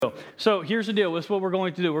So here's the deal. This is what we're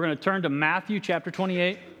going to do. We're going to turn to Matthew chapter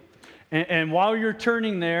 28. And while you're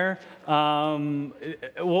turning there,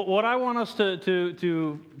 what I want us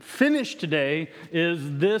to finish today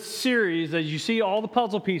is this series. As you see all the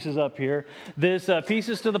puzzle pieces up here, this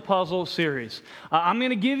Pieces to the Puzzle series. I'm going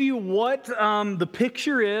to give you what the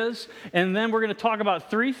picture is, and then we're going to talk about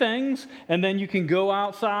three things, and then you can go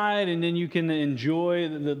outside, and then you can enjoy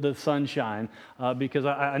the sunshine, because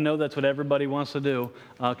I know that's what everybody wants to do,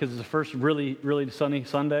 because it's the first really, really sunny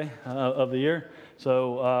Sunday of the year.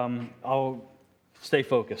 So I'll stay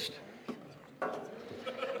focused.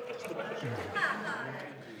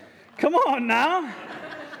 Come on now.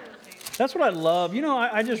 That's what I love. You know,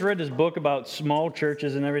 I just read this book about small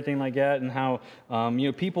churches and everything like that, and how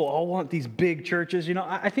people all want these big churches. You know,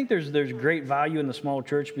 I think there's great value in the small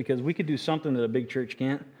church because we could do something that a big church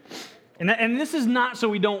can't. And this is not so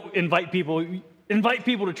we don't invite people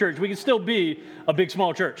to church. We can still be a big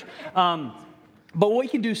small church. But we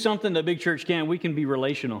can do something that a big church can. We can be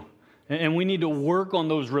relational. And we need to work on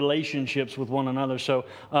those relationships with one another. So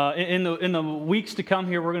in the weeks to come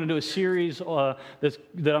here, we're going to do a series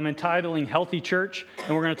that I'm entitling Healthy Church.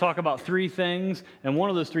 And we're going to talk about three things. And one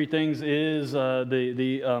of those three things is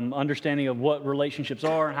the understanding of what relationships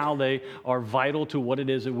are and how they are vital to what it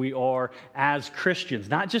is that we are as Christians.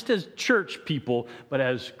 Not just as church people, but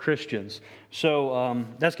as Christians. So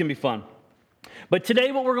that's going to be fun. But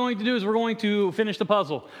today what we're going to do is we're going to finish the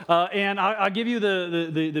puzzle. And I'll give you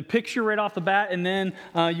the picture right off the bat, and then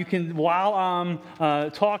you can, while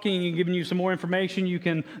I'm talking and giving you some more information, you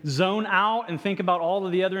can zone out and think about all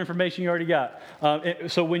of the other information you already got.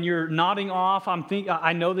 So when you're nodding off,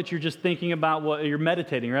 I know that you're just thinking about what you're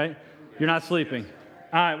meditating, right? You're not sleeping.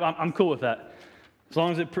 All right, I'm cool with that. As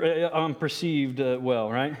long as I'm perceived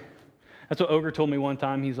well, right? That's what Ogre told me one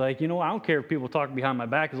time. He's like, I don't care if people talk behind my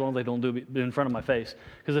back as long as they don't do it in front of my face.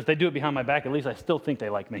 Because if they do it behind my back, at least I still think they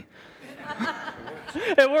like me.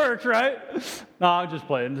 It works, right? No, I'm just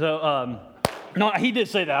playing. So, no, he did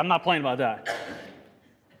say that. I'm not playing about that.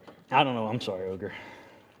 I don't know. I'm sorry, Ogre.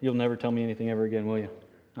 You'll never tell me anything ever again, will you?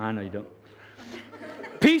 I know you don't.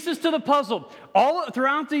 Pieces to the puzzle. All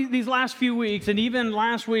throughout these last few weeks, and even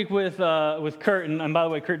last week with Kurt, and by the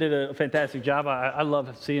way, Kurt did a fantastic job. I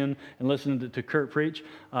love seeing and listening to Kurt preach.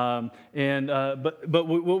 But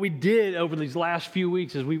what we did over these last few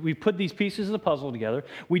weeks is we put these pieces of the puzzle together.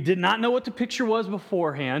 We did not know what the picture was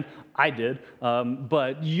beforehand. I did,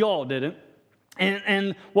 but y'all didn't.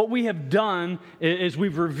 And what we have done is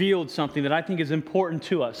we've revealed something that I think is important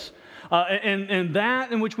to us. And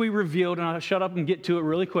that in which we revealed, and I'll shut up and get to it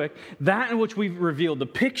really quick, that in which we've revealed, the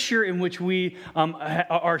picture in which we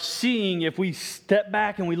are seeing, if we step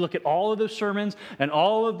back and we look at all of those sermons and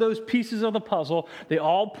all of those pieces of the puzzle, they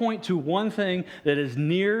all point to one thing that is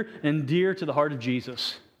near and dear to the heart of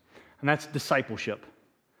Jesus, and that's discipleship.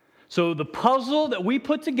 So the puzzle that we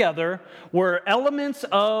put together were elements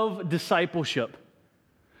of discipleship.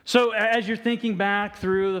 So as you're thinking back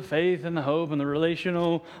through the faith and the hope and the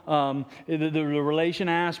relational, the relation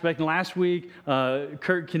aspect, and last week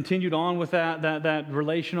Kurt continued on with that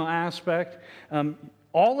relational aspect,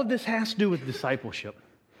 all of this has to do with discipleship.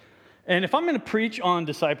 And if I'm going to preach on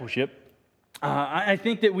discipleship, I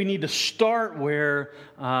think that we need to start where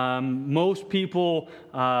most people...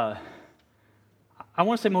 I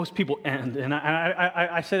want to say most people end, and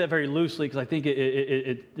I say that very loosely because I think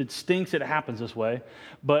it stinks that it happens this way.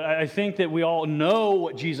 But I think that we all know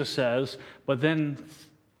what Jesus says, but then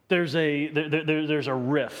there's a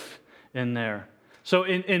riff in there. So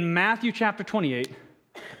in Matthew chapter 28,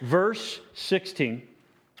 verse 16,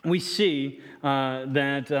 we see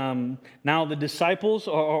that now the disciples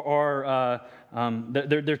are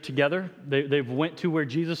they're together. They've went to where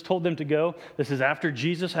Jesus told them to go. This is after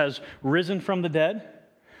Jesus has risen from the dead.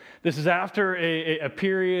 This is after a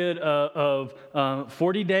period of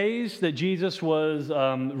 40 days that Jesus was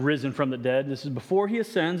risen from the dead. This is before he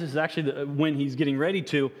ascends. This is actually when he's getting ready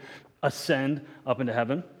to ascend up into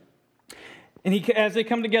heaven. And as they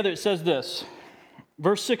come together, it says this,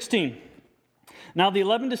 verse 16. Now the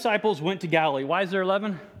 11 disciples went to Galilee. Why is there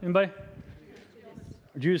 11? Anybody?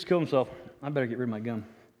 Judas killed himself. I better get rid of my gum.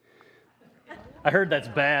 I heard that's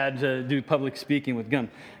bad to do public speaking with gum.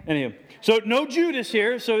 Anyway, so no Judas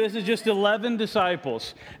here. So this is just 11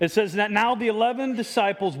 disciples. It says that now the 11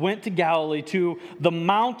 disciples went to Galilee, to the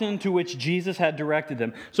mountain to which Jesus had directed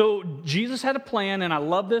them. So Jesus had a plan, and I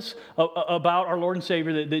love this about our Lord and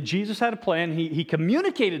Savior, that Jesus had a plan. He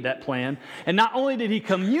communicated that plan. And not only did he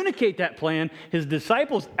communicate that plan, his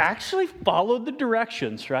disciples actually followed the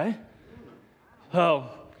directions, right? Oh,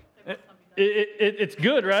 it's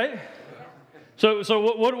good, right? So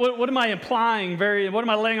what am I implying? What am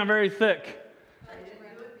I laying on very thick?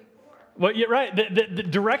 Well, you're right. The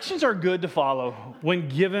directions are good to follow when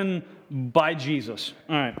given by Jesus.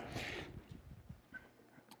 All right.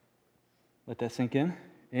 Let that sink in.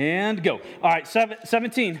 And go. All right,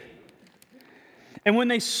 17. And when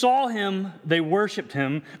they saw him, they worshiped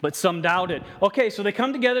him, but some doubted. Okay, so they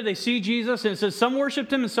come together, they see Jesus, and it says some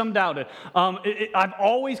worshiped him and some doubted. I've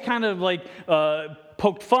always kind of like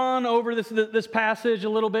poked fun over this passage a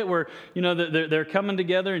little bit, where they're coming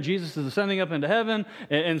together and Jesus is ascending up into heaven,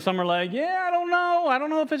 and some are like, yeah, I don't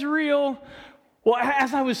know if it's real. Well,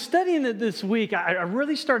 as I was studying it this week, I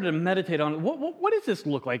really started to meditate on it. What does this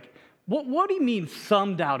look like? What do you mean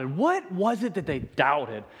some doubted? What was it that they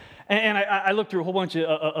doubted? And I looked through a whole bunch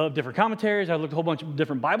of different commentaries. I looked at a whole bunch of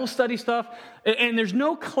different Bible study stuff. And there's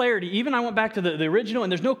no clarity. Even I went back to the original,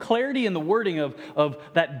 and there's no clarity in the wording of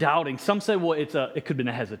that doubting. Some say, well, it could have been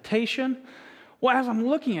a hesitation. Well, as I'm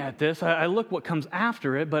looking at this, I look what comes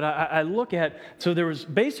after it, but I look at, so there was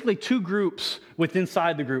basically two groups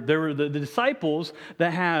inside the group. There were the disciples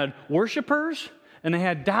that had worshipers, and they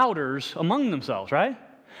had doubters among themselves, right?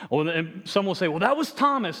 Well, and some will say, well, that was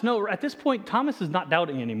Thomas. No, at this point, Thomas is not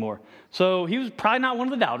doubting anymore. So he was probably not one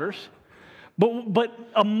of the doubters. But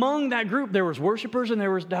among that group, there was worshipers and there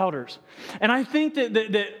was doubters. And I think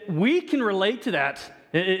that we can relate to that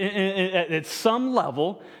at some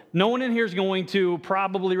level. No one in here is going to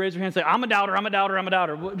probably raise their hand and say, I'm a doubter, I'm a doubter, I'm a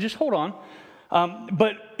doubter. Well, just hold on.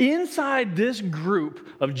 But inside this group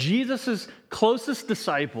of Jesus' closest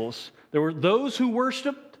disciples, there were those who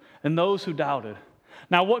worshiped and those who doubted.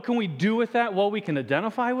 Now, what can we do with that? Well, we can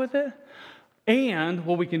identify with it. And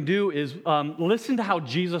what we can do is listen to how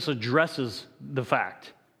Jesus addresses the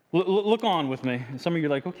fact. Look on with me. Some of you are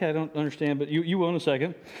like, okay, I don't understand, but you will in a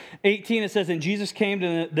second. 18, it says, and Jesus came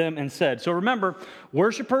to them and said. So remember,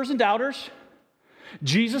 worshipers and doubters.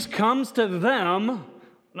 Jesus comes to them.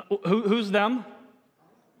 Who's them?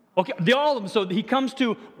 Okay, all of them. So he comes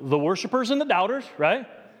to the worshipers and the doubters, right?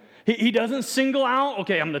 He doesn't single out,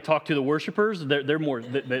 okay, I'm going to talk to the worshipers. They're more,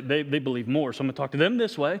 they believe more, so I'm going to talk to them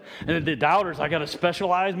this way. And then the doubters, I got to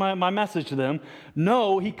specialize my message to them.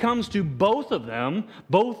 No, he comes to both of them,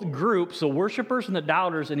 both groups, the worshipers and the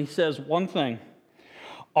doubters, and he says one thing.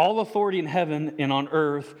 All authority in heaven and on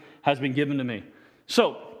earth has been given to me.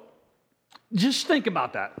 So, just think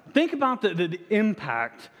about that. Think about the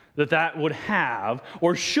impact that would have,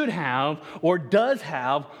 or should have, or does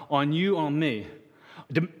have on you, on me.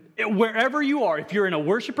 Wherever you are, if you're in a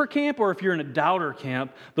worshiper camp or if you're in a doubter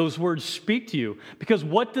camp, those words speak to you. Because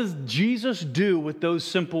what does Jesus do with those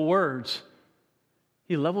simple words?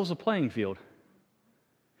 He levels the playing field.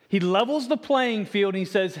 He levels the playing field and he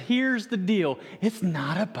says, here's the deal. It's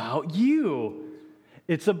not about you.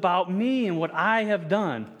 It's about me and what I have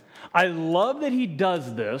done. I love that he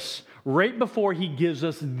does this right before he gives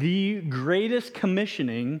us the greatest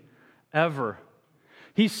commissioning ever.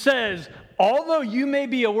 He says, although you may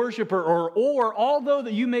be a worshiper or although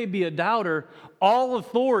that you may be a doubter, all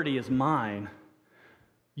authority is mine.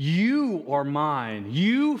 You are mine.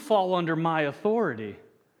 You fall under my authority.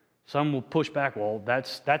 Some will push back, well,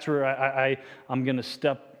 that's where I'm going to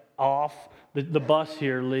step off the bus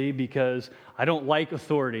here, Lee, because I don't like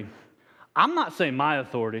authority. I'm not saying my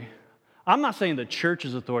authority. I'm not saying the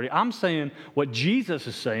church's authority. I'm saying what Jesus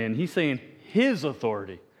is saying. He's saying his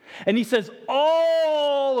authority. And he says,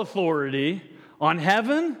 all authority on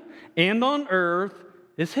heaven and on earth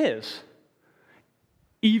is his.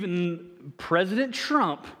 Even President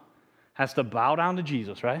Trump has to bow down to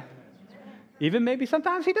Jesus, right? Even maybe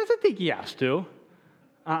sometimes he doesn't think he has to.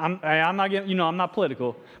 I'm not getting, I'm not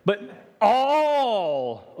political. But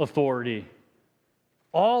all authority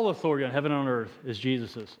on heaven and on earth is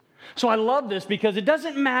Jesus's. So I love this because it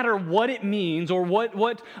doesn't matter what it means or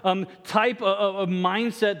what type of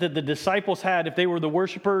mindset that the disciples had, if they were the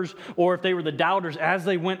worshipers or if they were the doubters, as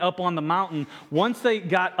they went up on the mountain. Once they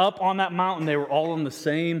got up on that mountain, they were all on the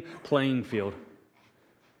same playing field.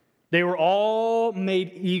 They were all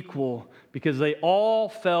made equal because they all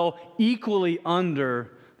fell equally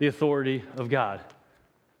under the authority of God.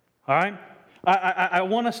 All right? I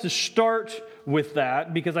want us to start with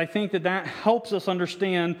that because I think that helps us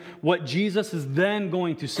understand what Jesus is then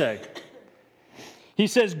going to say. He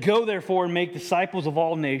says, go therefore and make disciples of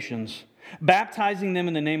all nations, baptizing them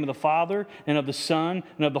in the name of the Father and of the Son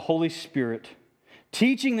and of the Holy Spirit,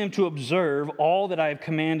 teaching them to observe all that I have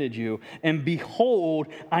commanded you. And behold,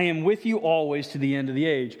 I am with you always to the end of the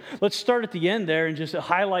age. Let's start at the end there and just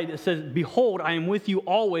highlight, it says, behold, I am with you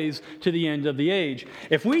always to the end of the age.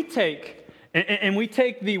 If we take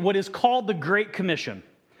what is called the Great Commission,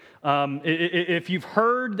 If you've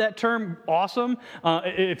heard that term, awesome.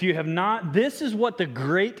 If you have not, this is what the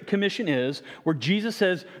Great Commission is, where Jesus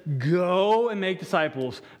says, go and make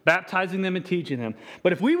disciples, baptizing them and teaching them.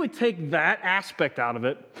 But if we would take that aspect out of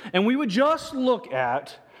it, and we would just look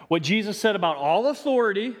at what Jesus said about all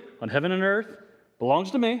authority on heaven and earth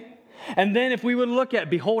belongs to me, and then if we would look at,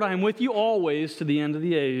 behold, I am with you always to the end of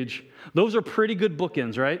the age, those are pretty good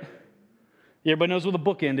bookends, right? Everybody knows what a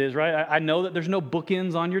bookend is, right? I know that there's no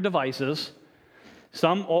bookends on your devices.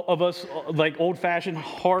 Some of us like old-fashioned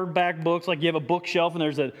hardback books, like you have a bookshelf and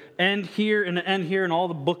there's an end here and an end here and all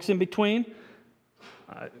the books in between.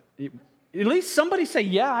 At least somebody say,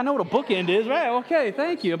 yeah, I know what a bookend is, right? Okay,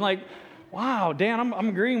 thank you. I'm like, wow, Dan, I'm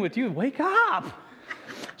agreeing with you. Wake up.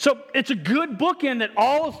 So it's a good bookend that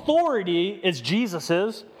all authority is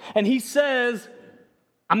Jesus's, and he says,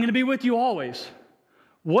 I'm going to be with you always.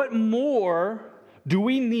 What more do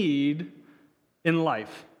we need in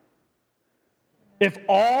life? If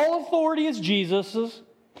all authority is Jesus's,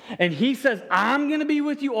 and he says, I'm going to be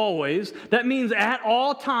with you always, that means at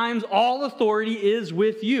all times, all authority is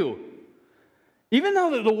with you. Even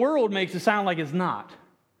though the world makes it sound like it's not.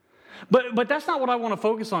 But that's not what I want to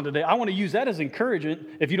focus on today. I want to use that as encouragement.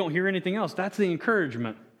 If you don't hear anything else, that's the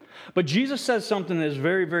encouragement. But Jesus says something that is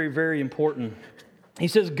very, very, very important. He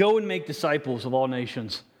says, go and make disciples of all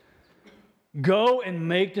nations. Go and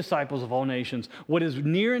make disciples of all nations. What is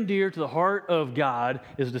near and dear to the heart of God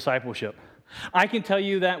is discipleship. I can tell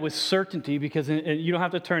you that with certainty because you don't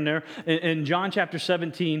have to turn there. In John chapter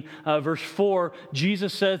 17, verse 4,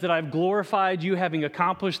 Jesus says that I've glorified you having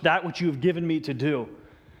accomplished that which you have given me to do.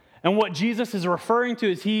 And what Jesus is referring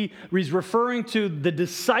to is he's referring to the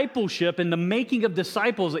discipleship and the making of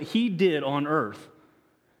disciples that he did on earth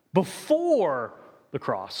before the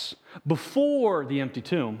cross, before the empty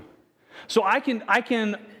tomb. So I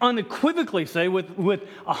can unequivocally say with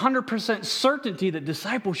 100% certainty that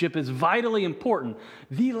discipleship is vitally important.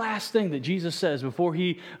 The last thing that Jesus says before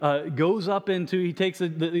he goes up he takes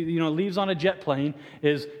leaves on a jet plane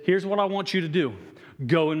is, here's what I want you to do.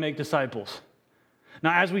 Go and make disciples.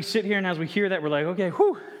 Now, as we sit here and as we hear that, we're like, okay,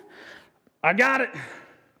 I got it.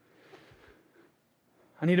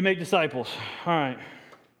 I need to make disciples. All right.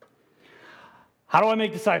 How do I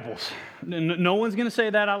make disciples? No one's going to say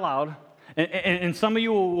that out loud. And some of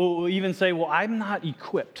you will even say, well, I'm not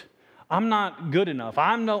equipped. I'm not good enough.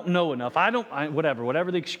 I don't know enough.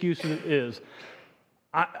 Whatever the excuse is.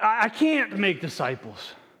 I can't make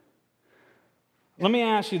disciples. Let me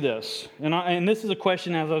ask you this. And this is a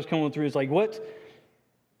question as I was coming through. It's like,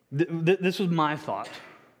 this was my thought.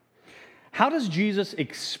 How does Jesus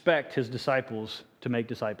expect his disciples to make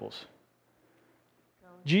disciples?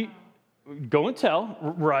 Go and tell,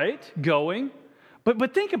 right? Going.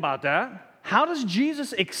 But think about that. How does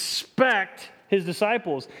Jesus expect his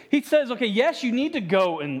disciples? He says, okay, yes, you need to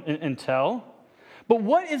go and tell. But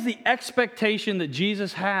what is the expectation that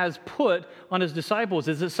Jesus has put on his disciples?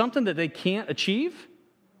 Is it something that they can't achieve?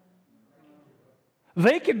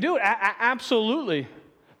 They can do it. Absolutely.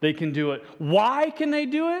 They can do it. Why can they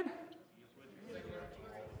do it?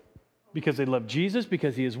 Because they love Jesus,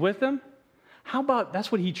 because he is with them. How about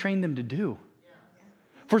that's what he trained them to do?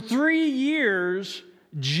 For 3 years,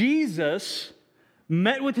 Jesus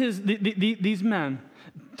met with these men.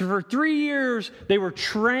 For 3 years, they were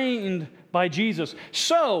trained by Jesus.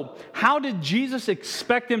 So, how did Jesus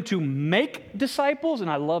expect them to make disciples? And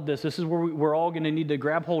I love this. This is where we're all going to need to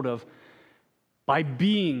grab hold of. By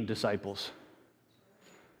being disciples.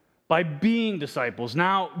 By being disciples.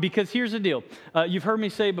 Now, because here's the deal. You've heard me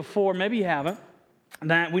say before, maybe you haven't,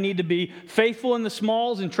 that we need to be faithful in the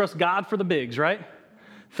smalls and trust God for the bigs, right?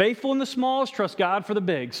 Faithful in the smalls, trust God for the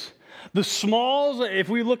bigs. The smalls, if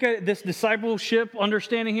we look at this discipleship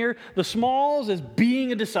understanding here, the smalls is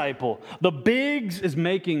being a disciple. The bigs is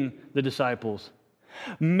making the disciples.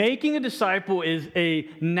 Making a disciple is a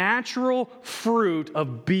natural fruit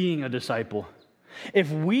of being a disciple.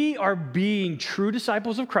 If we are being true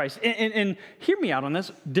disciples of Christ, and hear me out on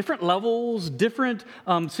this, different levels, different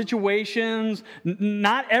situations,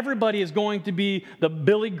 not everybody is going to be the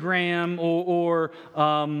Billy Graham or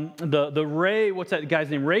the Ray, what's that guy's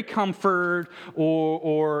name, Ray Comfort,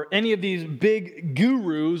 or any of these big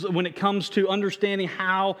gurus when it comes to understanding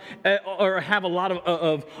how, or have a lot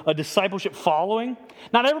of a discipleship following.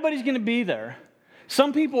 Not everybody's going to be there.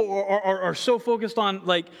 Some people are so focused on,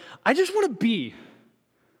 like, I just want to be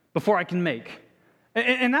before I can make.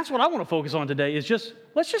 And that's what I want to focus on today is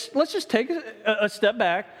let's just take a step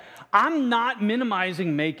back. I'm not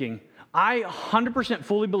minimizing making. I 100%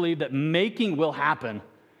 fully believe that making will happen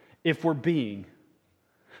if we're being.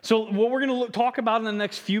 So what we're going to talk about in the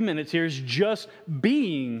next few minutes here is just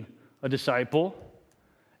being a disciple.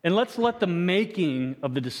 And let's let the making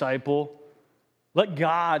of the disciple, let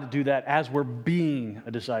God do that as we're being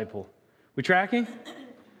a disciple. We tracking?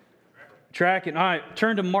 Tracking. All right,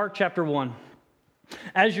 turn to Mark chapter 1.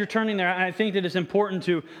 As you're turning there, I think that it's important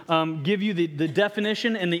to give you the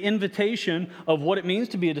definition and the invitation of what it means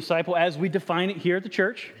to be a disciple as we define it here at the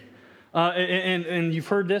church. And you've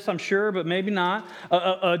heard this, I'm sure, but maybe not.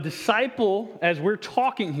 A disciple, as we're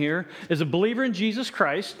talking here, is a believer in Jesus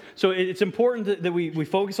Christ. So it's important that we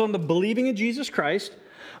focus on the believing in Jesus Christ.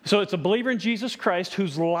 So it's a believer in Jesus Christ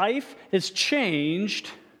whose life is changed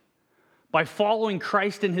by following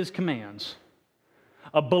Christ and his commands.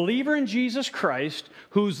 A believer in Jesus Christ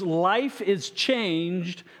whose life is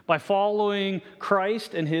changed by following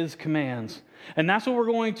Christ and his commands. And that's what we're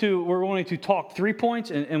going to talk 3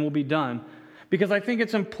 points and we'll be done. Because I think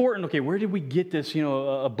it's important, okay, where did we get this,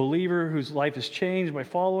 a believer whose life is changed by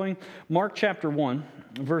following? Mark chapter 1,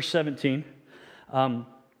 verse 17.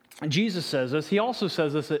 Jesus says this. He also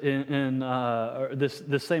says this in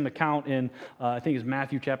this same account in, I think it's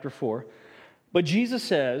Matthew chapter 4. But Jesus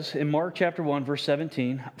says in Mark chapter 1, verse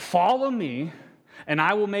 17, "Follow me, and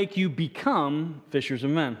I will make you become fishers of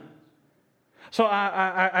men." So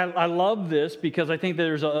I love this because I think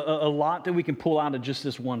there's a lot that we can pull out of just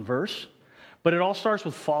this one verse. But it all starts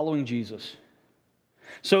with following Jesus.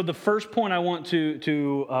 So the first point I want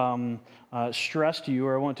to stress to you,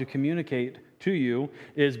 or I want to communicate to you,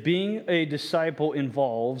 is being a disciple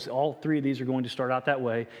involves, all three of these are going to start out that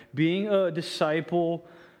way. Being a disciple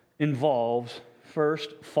involves,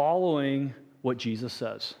 first, following what Jesus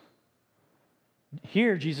says.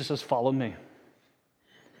 Here, Jesus says, "Follow me."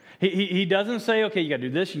 He doesn't say, okay, you got to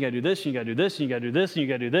do this, you got to do this, you got to do this, and you got to do this, and you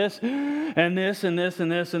got to do this, and this, and this,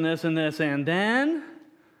 and this, and this, and this, and then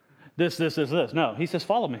this. No, he says,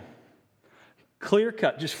 "Follow me." Clear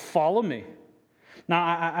cut, just follow me. Now,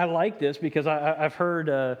 I like this because I've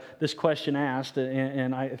heard this question asked,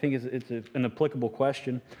 and I think it's an applicable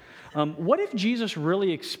question. What if Jesus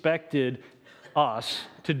really expected us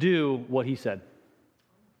to do what he said?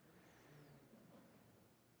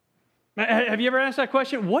 Have you ever asked that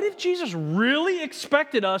question? What if Jesus really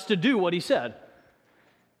expected us to do what he said?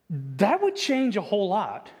 That would change a whole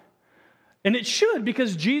lot. And it should,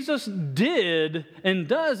 because Jesus did and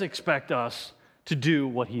does expect us to do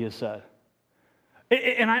what he has said.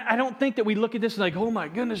 And I don't think that we look at this and like, oh my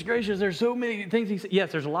goodness gracious, there's so many things he said.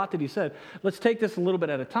 Yes, there's a lot that he said. Let's take this a little bit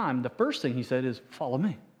at a time. The first thing he said is, "Follow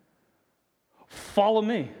me." Follow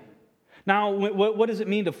me. Now, what does it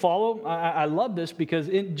mean to follow? I love this because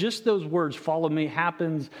just those words, "follow me,"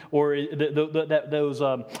 happens, or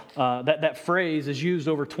that phrase is used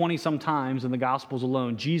over 20-some times in the Gospels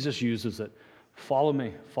alone. Jesus uses it. Follow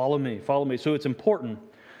me, follow me, follow me. So it's important.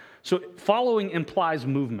 So following implies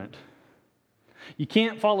movement. You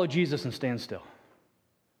can't follow Jesus and stand still.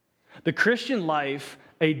 The Christian life,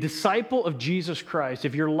 a disciple of Jesus Christ,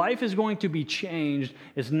 if your life is going to be changed,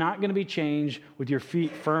 it's not going to be changed with your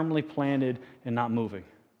feet firmly planted and not moving.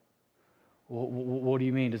 What do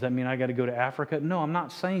you mean? Does that mean I got to go to Africa? No, I'm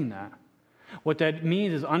not saying that. What that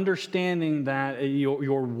means is understanding that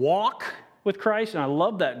your walk with Christ, and I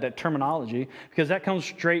love that terminology because that comes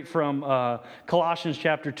straight from Colossians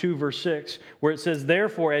chapter 2, verse 6, where it says,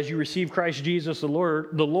 "Therefore, as you receive Christ Jesus the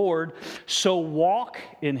Lord, so walk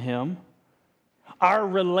in him." Our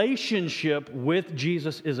relationship with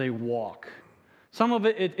Jesus is a walk. Some of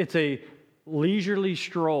it's a leisurely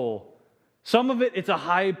stroll. Some of it's a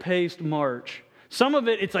high-paced march. Some of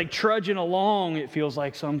it's like trudging along, it feels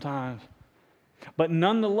like sometimes. But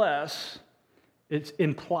nonetheless, it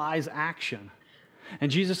implies action.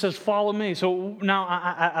 And Jesus says, "Follow me." So now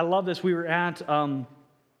I love this. We were at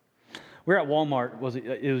Walmart.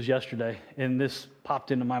 It was yesterday, and this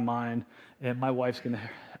popped into my mind, and my wife's going to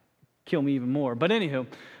kill me even more. But anywho,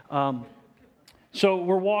 so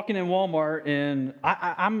we're walking in Walmart, and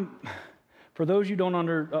I'm for those you don't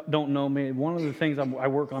know me, one of the things I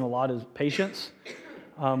work on a lot is patience.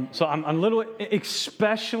 So I'm a little,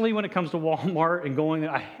 especially when it comes to Walmart and going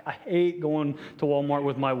there. I hate going to Walmart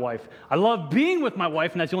with my wife. I love being with my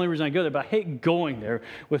wife, and that's the only reason I go there, but I hate going there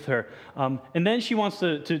with her. And then she wants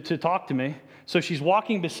to talk to me. So she's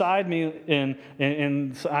walking beside me, and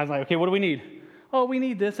I was like, "Okay, what do we need?" "Oh, we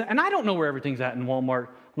need this." And I don't know where everything's at in Walmart.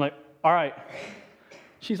 I'm like, "All right."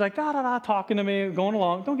 She's like, talking to me, going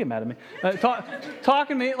along. Don't get mad at me.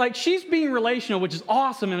 Talking to me. Like, she's being relational, which is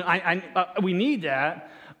awesome, and we need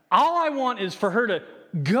that. All I want is for her to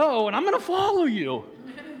go, and I'm going to follow you.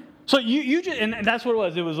 So you just, and that's what it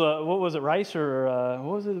was. It was, what was it, rice or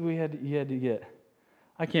what was it you had to get?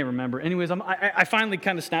 I can't remember. Anyways, I finally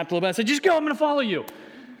kind of snapped a little bit. I said, just go, I'm going to follow you.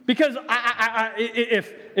 Because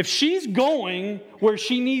if she's going where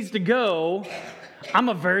she needs to go, I'm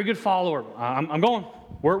a very good follower. I'm going.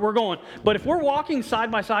 We're going. But if we're walking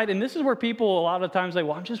side by side, and this is where people a lot of times say,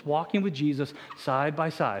 well, I'm just walking with Jesus side by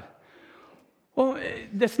side. Well,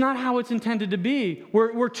 that's not how it's intended to be.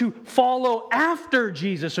 We're to follow after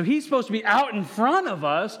Jesus. So he's supposed to be out in front of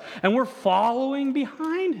us, and we're following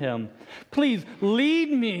behind him. Please lead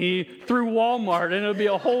me through Walmart, and it'll be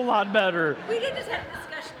a whole lot better. We can just have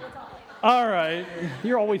a discussion. All right.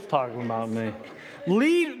 You're always talking about me.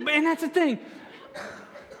 Lead, and that's the thing.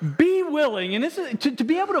 Be willing, and this is to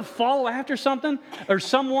be able to follow after something or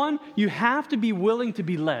someone, you have to be willing to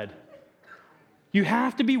be led. You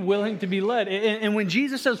have to be willing to be led. And when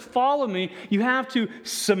Jesus says, follow me, you have to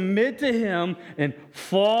submit to him and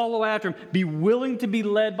follow after him. Be willing to be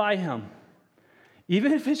led by him.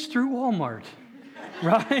 Even if it's through Walmart,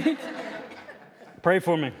 right? Pray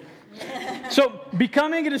for me. So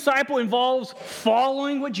becoming a disciple involves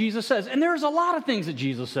following what Jesus says. And there's a lot of things that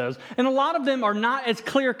Jesus says. And a lot of them are not as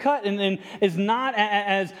clear cut and is not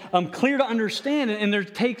as clear to understand. And there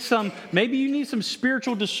takes some, maybe you need some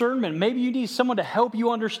spiritual discernment. Maybe you need someone to help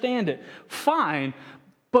you understand it. Fine.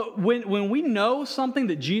 But when we know something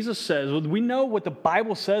that Jesus says, when we know what the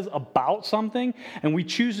Bible says about something, and we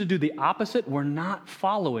choose to do the opposite, we're not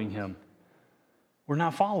following him. We're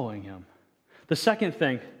not following him. The second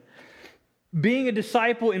thing, being a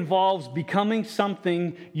disciple involves becoming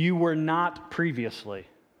something you were not previously.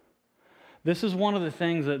 This is one of the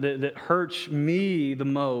things that hurts me the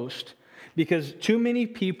most, because too many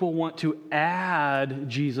people want to add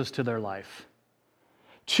Jesus to their life.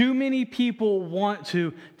 Too many people want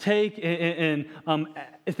to take and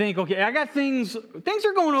think, okay, I got things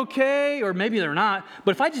are going okay, or maybe they're not,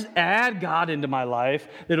 but if I just add God into my life,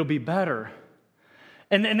 it'll be better.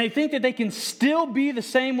 And they think that they can still be the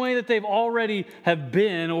same way that they've already have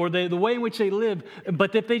been, or the way in which they live,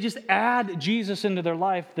 but if they just add Jesus into their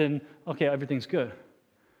life, then, okay, everything's good.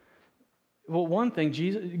 Well, one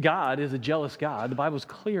thing, God is a jealous God. The Bible's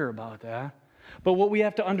clear about that. But what we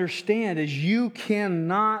have to understand is you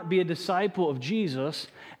cannot be a disciple of Jesus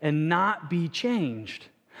and not be changed.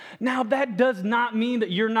 Now, that does not mean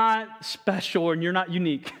that you're not special and you're not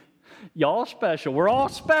unique. Y'all special. We're all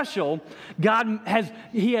special. God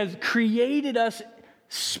has created us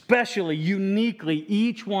specially, uniquely,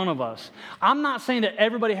 each one of us. I'm not saying that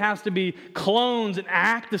everybody has to be clones and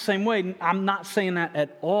act the same way. I'm not saying that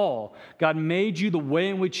at all. God made you the way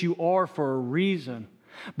in which you are for a reason.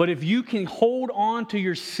 But if you can hold on to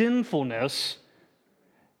your sinfulness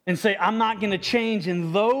and say, I'm not going to change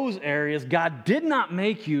in those areas, God did not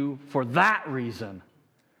make you for that reason.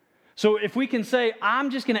 So if we can say, I'm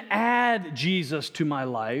just going to add Jesus to my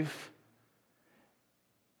life,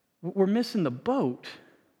 we're missing the boat.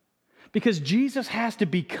 Because Jesus has to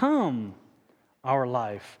become our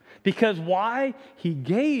life. Because why? He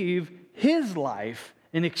gave his life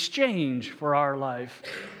in exchange for our life.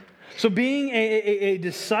 So being a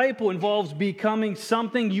disciple involves becoming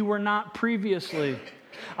something you were not previously.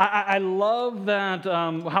 I love that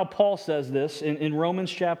how Paul says this in Romans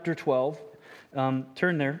chapter 12.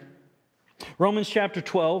 Turn there. Romans chapter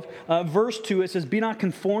 12, verse 2, it says, be not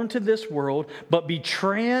conformed to this world, but be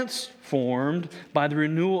transformed by the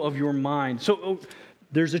renewal of your mind. So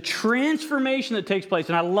there's a transformation that takes place.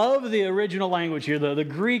 And I love the original language here. The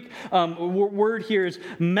Greek word here is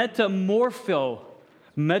metamorpho.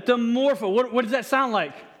 Metamorpho. What does that sound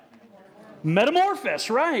like? Metamorphosis,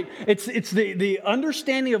 right? It's the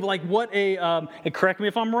understanding of like what correct me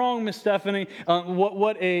if I'm wrong, Miss Stephanie,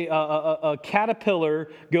 what a caterpillar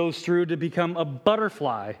goes through to become a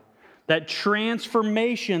butterfly. That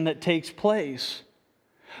transformation that takes place.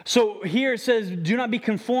 So here it says, do not be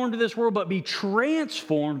conformed to this world, but be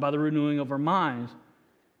transformed by the renewing of our minds.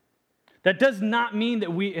 That does not mean that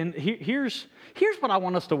here's what I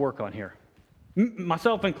want us to work on here.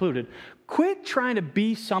 Myself included. Quit trying to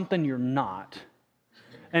be something you're not.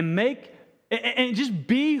 And just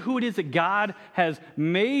be who it is that God has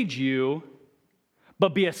made you,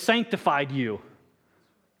 but be a sanctified you.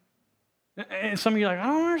 And some of you are like, I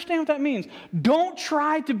don't understand what that means. Don't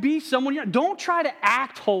try to be someone you're not. Don't try to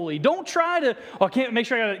act holy. Don't try to, I can't make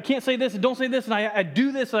sure I can't say this and don't say this and I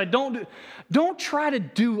do this and I don't do. Don't try to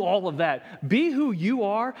do all of that. Be who you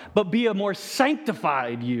are, but be a more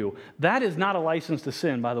sanctified you. That is not a license to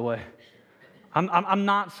sin, by the way. I'm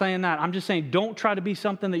not saying that. I'm just saying don't try to be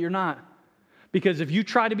something that you're not. Because if you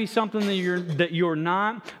try to be something that you're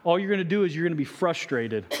not, all you're going to do is you're going to be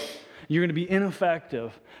frustrated. You're going to be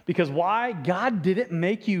ineffective. Because why? God didn't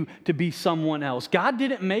make you to be someone else. God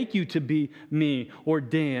didn't make you to be me or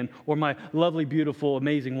Dan or my lovely, beautiful,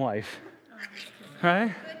 amazing wife.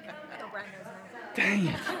 Right? Dang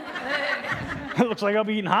it. It looks like I'll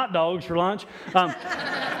be eating hot dogs for lunch.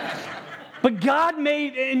 But God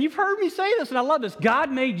made, and you've heard me say this, and I love this,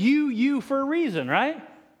 God made you for a reason, right?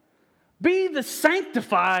 Be the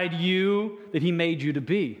sanctified you that He made you to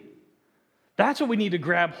be. That's what we need to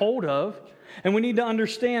grab hold of. And we need to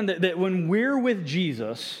understand that when we're with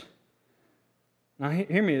Jesus, now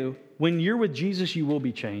hear me, when you're with Jesus, you will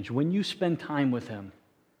be changed. When you spend time with Him.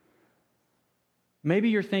 Maybe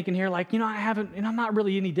you're thinking here like, I'm not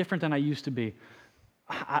really any different than I used to be.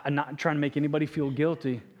 I'm not trying to make anybody feel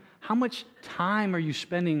guilty. How much time are you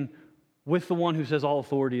spending with the one who says all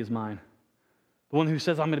authority is mine? The one who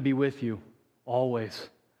says I'm going to be with you always.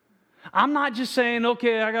 I'm not just saying,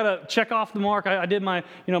 okay, I got to check off the mark. I did my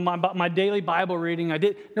daily Bible reading.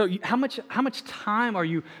 No. How much time are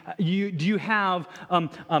do you have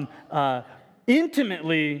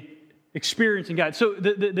intimately experiencing God? So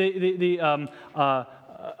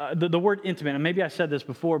the word intimate, and maybe I said this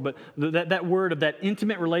before, but that word of that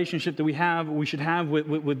intimate relationship that we should have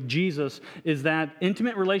with Jesus is that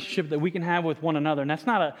intimate relationship that we can have with one another. And that's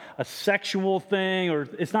not a sexual thing, or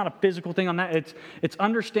it's not a physical thing on that. It's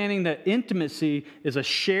understanding that intimacy is a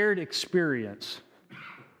shared experience.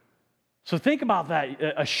 So think about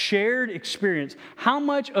that, a shared experience. How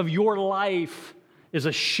much of your life is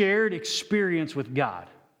a shared experience with God?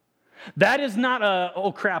 That is not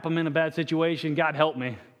oh crap, I'm in a bad situation, God help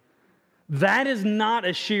me. That is not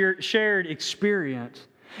a shared experience.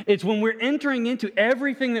 It's when we're entering into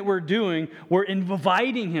everything that we're doing, we're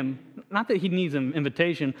inviting Him. Not that He needs an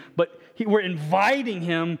invitation, but we're inviting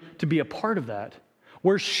Him to be a part of that.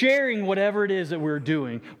 We're sharing whatever it is that we're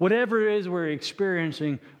doing, whatever it is we're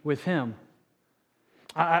experiencing with Him.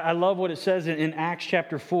 I love what it says in Acts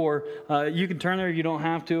chapter 4. You can turn there, you don't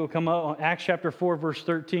have to. It'll come up. Acts chapter 4, verse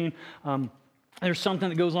 13. There's something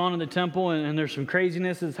that goes on in the temple, and there's some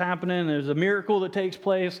craziness that's happening. There's a miracle that takes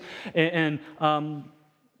place. And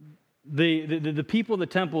the people of the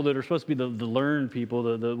temple that are supposed to be the learned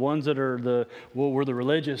people, the ones that are were the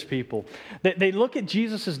religious people, they look at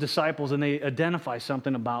Jesus' disciples and they identify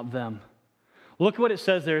something about them. Look what it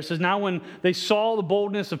says there. It says, now when they saw the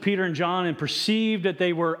boldness of Peter and John and perceived that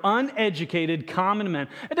they were uneducated, common men.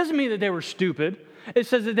 It doesn't mean that they were stupid. It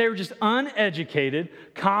says that they were just uneducated,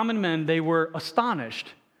 common men. They were astonished.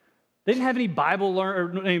 They didn't have any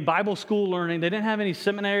Bible school learning. They didn't have any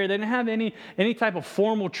seminary. They didn't have any type of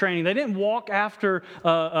formal training. They didn't walk after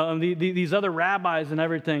these other rabbis and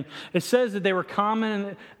everything. It says that they were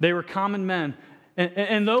common men.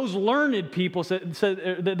 And those learned people said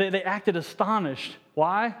they acted astonished.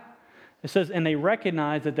 Why? It says, and they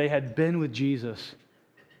recognized that they had been with Jesus.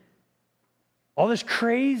 All this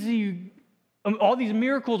crazy, all these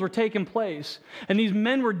miracles were taking place. And these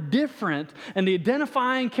men were different. And the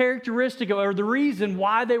identifying characteristic or the reason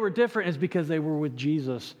why they were different is because they were with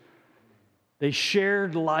Jesus. They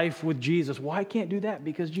shared life with Jesus. Why can't do that?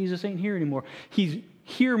 Because Jesus ain't here anymore. He's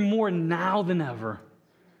here more now than ever.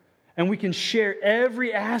 And we can share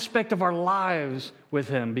every aspect of our lives with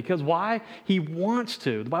Him. Because why? He wants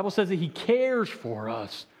to. The Bible says that He cares for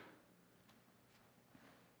us.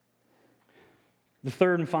 The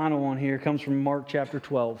third and final one here comes from Mark chapter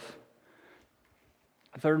 12.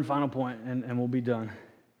 A third and final point, and we'll be done.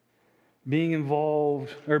 Being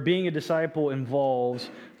a disciple involves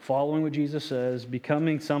following what Jesus says,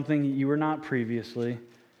 becoming something you were not previously.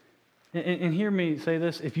 And hear me say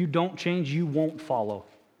this, if you don't change, you won't follow.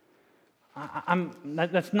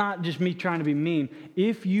 That's not just me trying to be mean.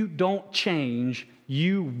 If you don't change,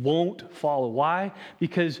 you won't follow. Why?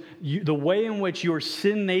 Because the way in which your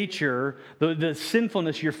sin nature, the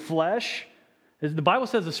sinfulness, your flesh, the Bible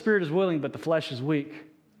says the spirit is willing, but the flesh is weak.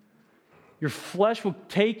 Your flesh will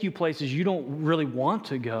take you places you don't really want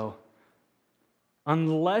to go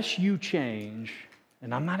unless you change.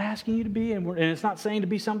 And I'm not asking you to be, and it's not saying to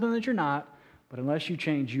be something that you're not, but unless you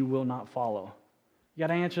change, you will not follow. You got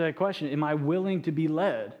to answer that question. Am I willing to be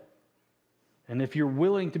led? And if you're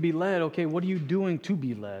willing to be led, okay, what are you doing to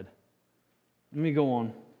be led? Let me go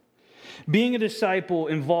on. Being a disciple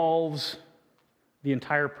involves the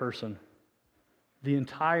entire person. The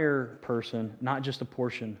entire person, not just a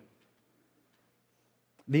portion.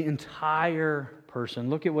 The entire person.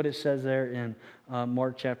 Look at what it says there in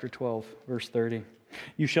Mark chapter 12, verse 30.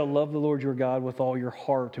 You shall love the Lord your God with all your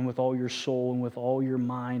heart and with all your soul and with all your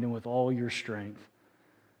mind and with all your strength.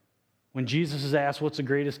 When Jesus is asked what's the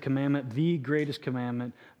greatest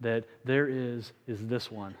commandment that there is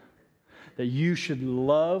this one. that you should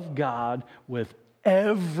love God with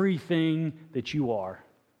everything that you are.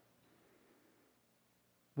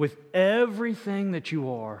 With everything that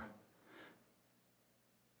you are.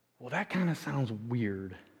 Well, that kind of sounds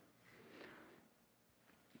weird.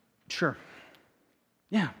 Sure.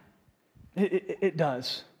 Yeah, it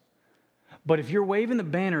does. But if you're waving the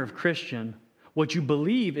banner of Christian, what you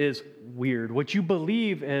believe is weird. What you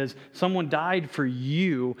believe is someone died for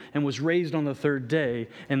you and was raised on the third day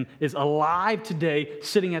and is alive today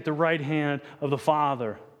sitting at the right hand of the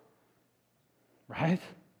Father. Right?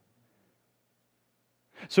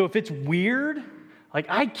 So if it's weird, like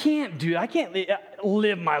I can't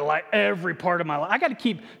live my life, every part of my life. I got to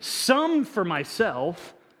keep some for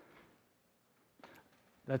myself.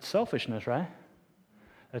 That's selfishness, right?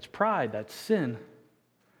 That's pride, that's sin.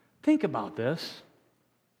 Think about this.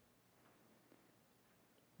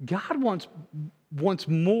 God wants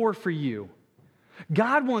more for you.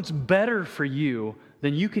 God wants better for you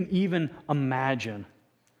than you can even imagine.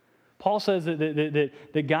 Paul says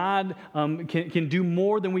that God can do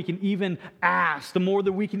more than we can even ask, the more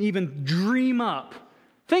than we can even dream up.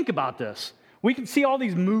 Think about this. We can see all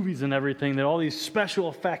these movies and everything, that all these special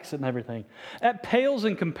effects and everything. That pales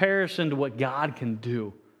in comparison to what God can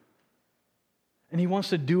do. And He wants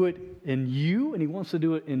to do it in you, and He wants to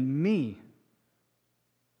do it in me.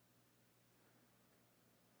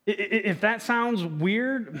 If that sounds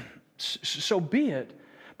weird, so be it.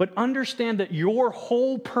 But understand that your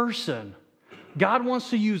whole person, God wants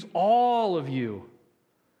to use all of you.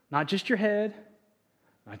 Not just your head,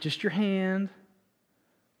 not just your hand,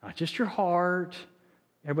 not just your heart.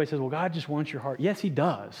 Everybody says, well, God just wants your heart. Yes, He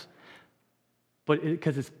does. But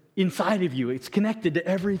because it's inside of you, it's connected to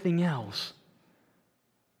everything else.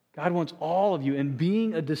 God wants all of you, and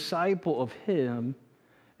being a disciple of Him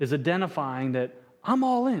is identifying that I'm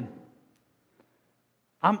all in.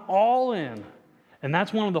 I'm all in. And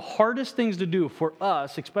that's one of the hardest things to do for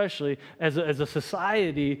us, especially as a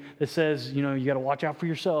society that says, you got to watch out for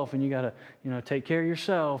yourself and you got to, take care of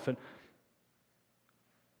yourself. And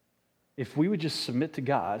if we would just submit to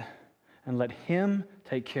God and let Him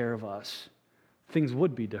take care of us, things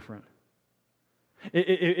would be different.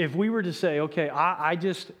 If we were to say, okay, I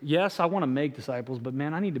want to make disciples, but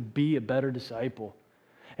man, I need to be a better disciple.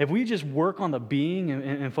 If we just work on the being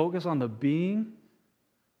and focus on the being,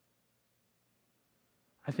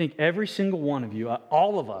 I think every single one of you,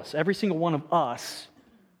 all of us, every single one of us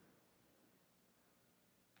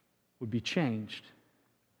would be changed.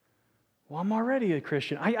 Well, I'm already a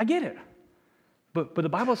Christian. I get it. But the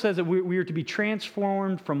Bible says that we are to be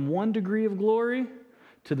transformed from one degree of glory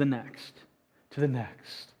to the next. To the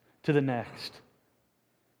next, to the next.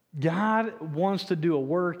 God wants to do a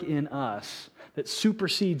work in us that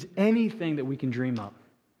supersedes anything that we can dream up.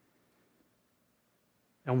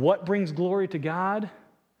 And what brings glory to God?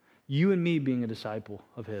 You and me being a disciple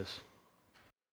of His.